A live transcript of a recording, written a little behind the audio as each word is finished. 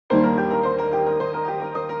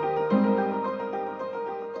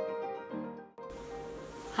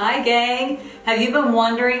Hi gang! Have you been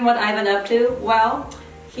wondering what I've been up to? Well,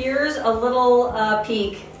 here's a little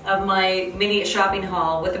peek of my mini shopping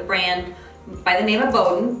haul with a brand by the name of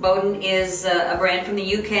Boden. Boden is a brand from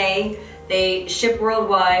the UK. They ship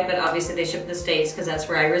worldwide, but obviously they ship in the States because that's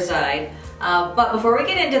where I reside. But before we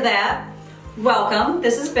get into that, welcome.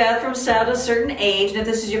 This is Beth from Style to a Certain Age, and if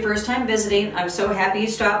this is your first time visiting, I'm so happy you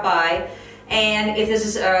stopped by. And if this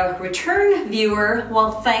is a return viewer,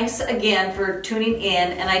 well, thanks again for tuning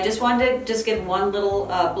in. And I just wanted to give one little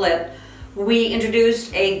blip. We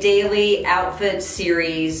introduced a daily outfit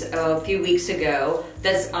series a few weeks ago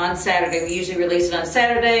that's on Saturday. We usually release it on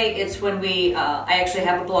Saturday. It's when I actually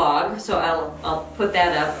have a blog, so I'll put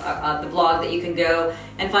that up on the blog that you can go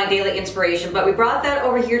and find daily inspiration. But we brought that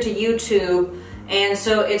over here to YouTube. And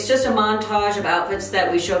so it's just a montage of outfits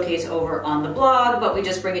that we showcase over on the blog, but we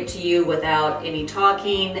just bring it to you without any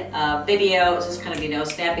talking, video. It's just kind of,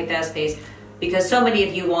 snappy, fast-paced, because so many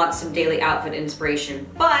of you want some daily outfit inspiration.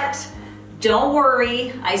 But don't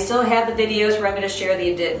worry, I still have the videos where I'm going to share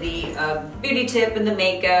the beauty tip and the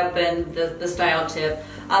makeup and the style tip.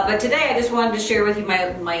 But today I just wanted to share with you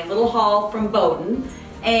my little haul from Boden.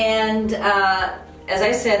 And as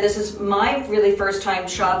I said, this is my really first time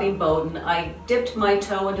shopping Boden. I dipped my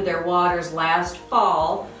toe into their waters last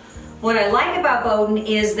fall. What I like about Boden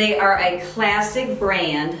is they are a classic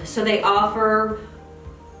brand. So they offer,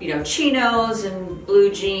 chinos and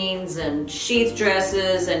blue jeans and sheath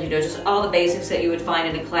dresses and, just all the basics that you would find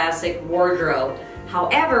in a classic wardrobe.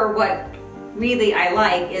 However, what really I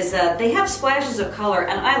like is that they have splashes of color,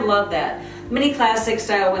 and I love that. Many classic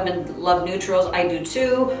style women love neutrals, I do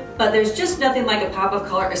too, but there's just nothing like a pop of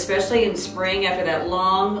color, especially in spring after that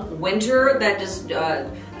long winter,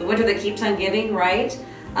 the winter that keeps on giving, right?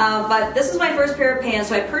 But this is my first pair of pants,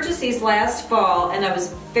 so I purchased these last fall, and I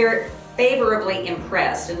was favorably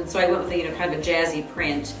impressed, and so I went with kind of a jazzy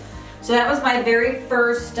print. So that was my very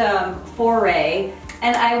first foray,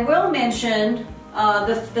 and I will mention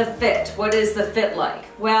the fit. What is the fit like?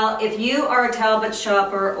 Well, if you are a Talbot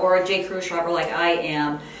shopper or a J. Crew shopper like I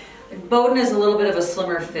am, Boden is a little bit of a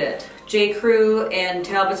slimmer fit. J. Crew and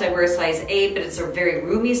Talbot's I wear a size 8, but it's a very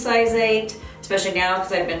roomy size 8, especially now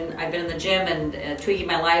because I've been in the gym and tweaking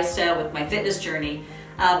my lifestyle with my fitness journey.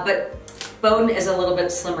 But Boden is a little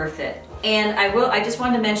bit slimmer fit. And I just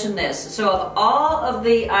wanted to mention this. So of all of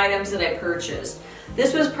the items that I purchased,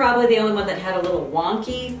 this was probably the only one that had a little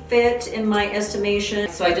wonky fit in my estimation.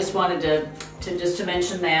 So I just wanted to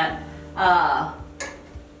mention that.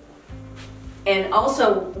 And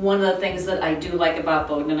also one of the things that I do like about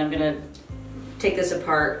Boden, and I'm gonna take this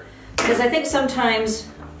apart, because I think sometimes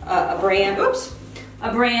a brand,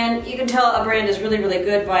 you can tell a brand is really, really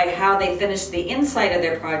good by how they finish the inside of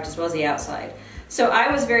their product as well as the outside. So I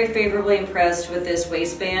was very favorably impressed with this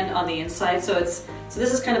waistband on the inside. So this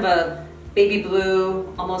is kind of a baby blue,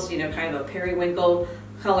 almost kind of a periwinkle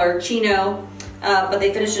color chino, but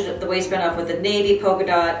they finished the waistband off with a navy polka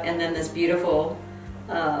dot and then this beautiful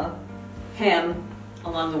hem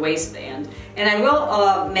along the waistband. And I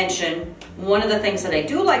will mention one of the things that I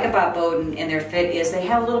do like about Boden in their fit is they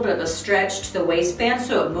have a little bit of a stretch to the waistband,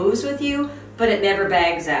 so it moves with you, but it never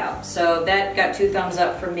bags out. So that got 2 thumbs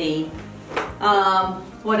up for me.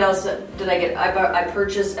 What else did I get? I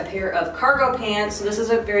purchased a pair of cargo pants. So this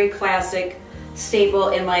is a very classic staple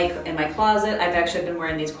in my closet. I've actually been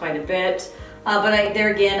wearing these quite a bit. But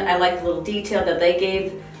there again, I like the little detail that they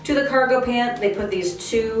gave to the cargo pant. They put these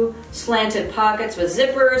 2 slanted pockets with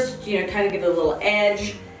zippers, kind of give it a little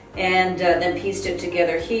edge, and then pieced it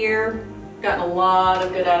together here. Gotten a lot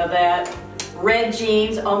of good out of that. Red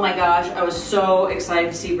jeans, oh my gosh, I was so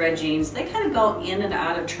excited to see red jeans. They kind of go in and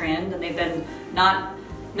out of trend, and they've been not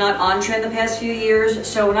on trend the past few years.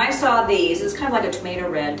 So when I saw these, it's kind of like a tomato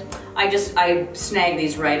red, I snagged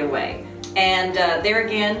these right away. And there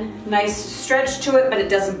again, nice stretch to it, but it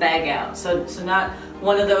doesn't bag out. So not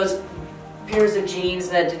one of those pairs of jeans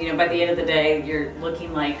that, by the end of the day, you're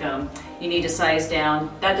looking like you need to size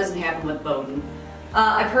down. That doesn't happen with Boden.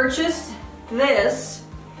 I purchased this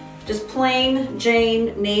just plain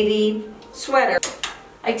Jane navy sweater.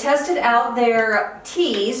 I tested out their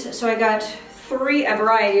tees, so I got a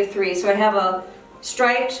variety of 3. So I have a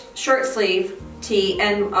striped short sleeve tee,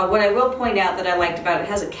 and what I will point out that I liked about it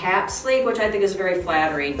has a cap sleeve, which I think is very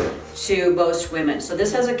flattering to most women. So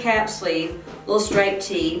this has a cap sleeve, little striped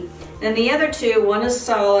tee, and the other 2, one is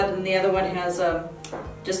solid and the other one has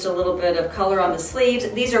just a little bit of color on the sleeves.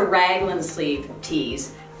 These are raglan sleeve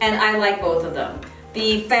tees, and I like both of them.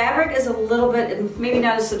 The fabric is a little bit, maybe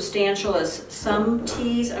not as substantial as some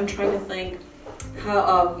tees. I'm trying to think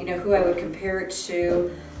how, who I would compare it to.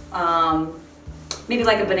 maybe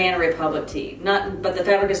like a Banana Republic tee. But the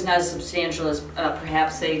fabric is not as substantial as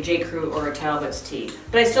perhaps a J. Crew or a Talbot's tee.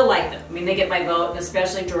 But I still like them. I mean, they get my vote, and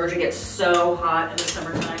especially Georgia gets so hot in the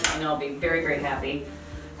summertime. I know I'll be very, very happy.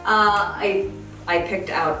 I picked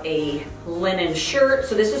out a linen shirt.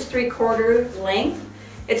 So this is 3/4 length.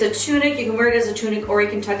 It's a tunic. You can wear it as a tunic or you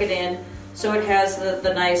can tuck it in. So it has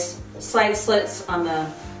the nice side slits on the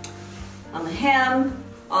hem.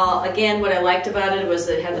 Again, what I liked about it was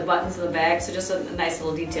that it had the buttons in the back, so just a nice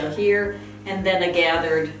little detail here, and then a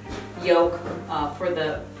gathered yoke for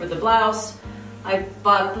the blouse. I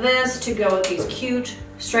bought this to go with these cute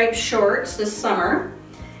striped shorts this summer.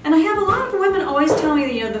 And I have a lot of women always tell me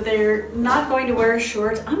that, you know, that they're not going to wear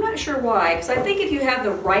shorts. I'm not sure why, because I think if you have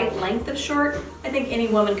the right length of short, I think any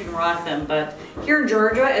woman can rock them. But here in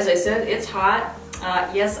Georgia, as I said, it's hot.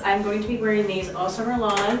 Yes, I'm going to be wearing these all summer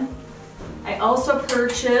long. I also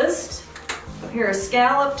purchased a pair of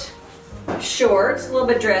scalloped shorts, a little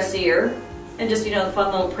bit dressier, and just, you know, the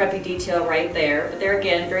fun little preppy detail right there. But they're,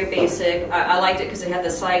 again, very basic. I liked it because it had the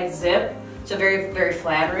side zip, so very, very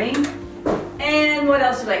flattering. And what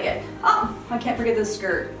else did I get? Oh, I can't forget this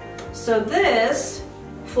skirt. So this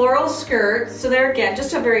floral skirt, so there again,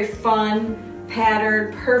 just a very fun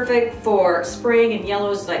pattern, perfect for spring, and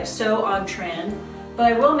yellow is like so on trend. But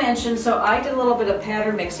I will mention, so I did a little bit of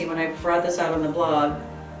pattern mixing when I brought this out on the blog.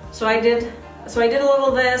 So I did a little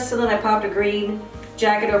of this, and then I popped a green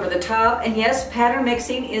jacket over the top. And yes, pattern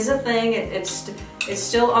mixing is a thing. It's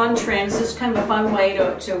still on trend. This is kind of a fun way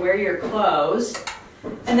to wear your clothes.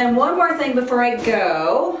 And then one more thing before I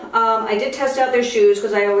go, I did test out their shoes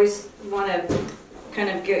because I always want to kind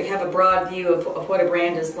of have a broad view of what a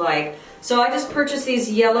brand is like. So I just purchased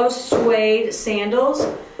these yellow suede sandals,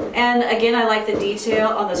 and again, I like the detail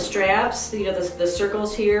on the straps, you know, the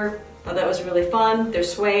circles here. Thought that was really fun. They're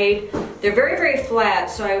suede. They're very, very flat,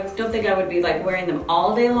 so I don't think I would be like wearing them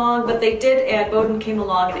all day long, but they did add, Boden came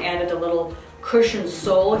along and added a little cushioned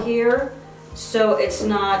sole here. So it's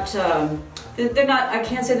not, they're not, I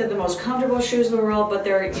can't say they're the most comfortable shoes in the world, but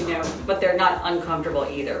they're, you know, but they're not uncomfortable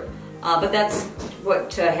either. But that's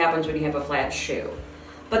what happens when you have a flat shoe.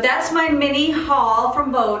 But that's my mini haul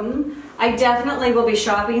from Boden. I definitely will be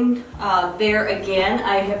shopping there again.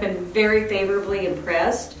 I have been very favorably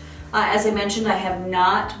impressed. As I mentioned, I have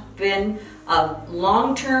not been a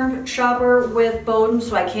long-term shopper with Boden,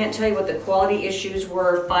 so I can't tell you what the quality issues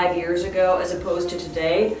were 5 years ago as opposed to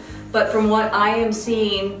today. But from what I am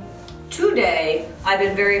seeing today, I've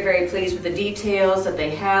been very, very pleased with the details that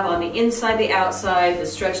they have on the inside, the outside, the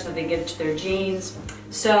stretch that they give to their jeans.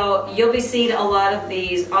 So you'll be seeing a lot of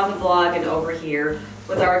these on the blog and over here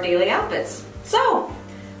with our daily outfits. So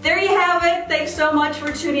there you have it. Thanks so much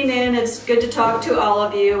for tuning in. It's good to talk to all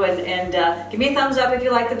of you, and give me a thumbs up if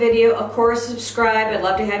you like the video. Of course, subscribe. I'd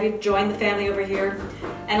love to have you join the family over here,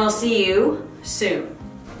 and I'll see you soon.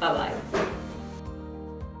 Bye-bye.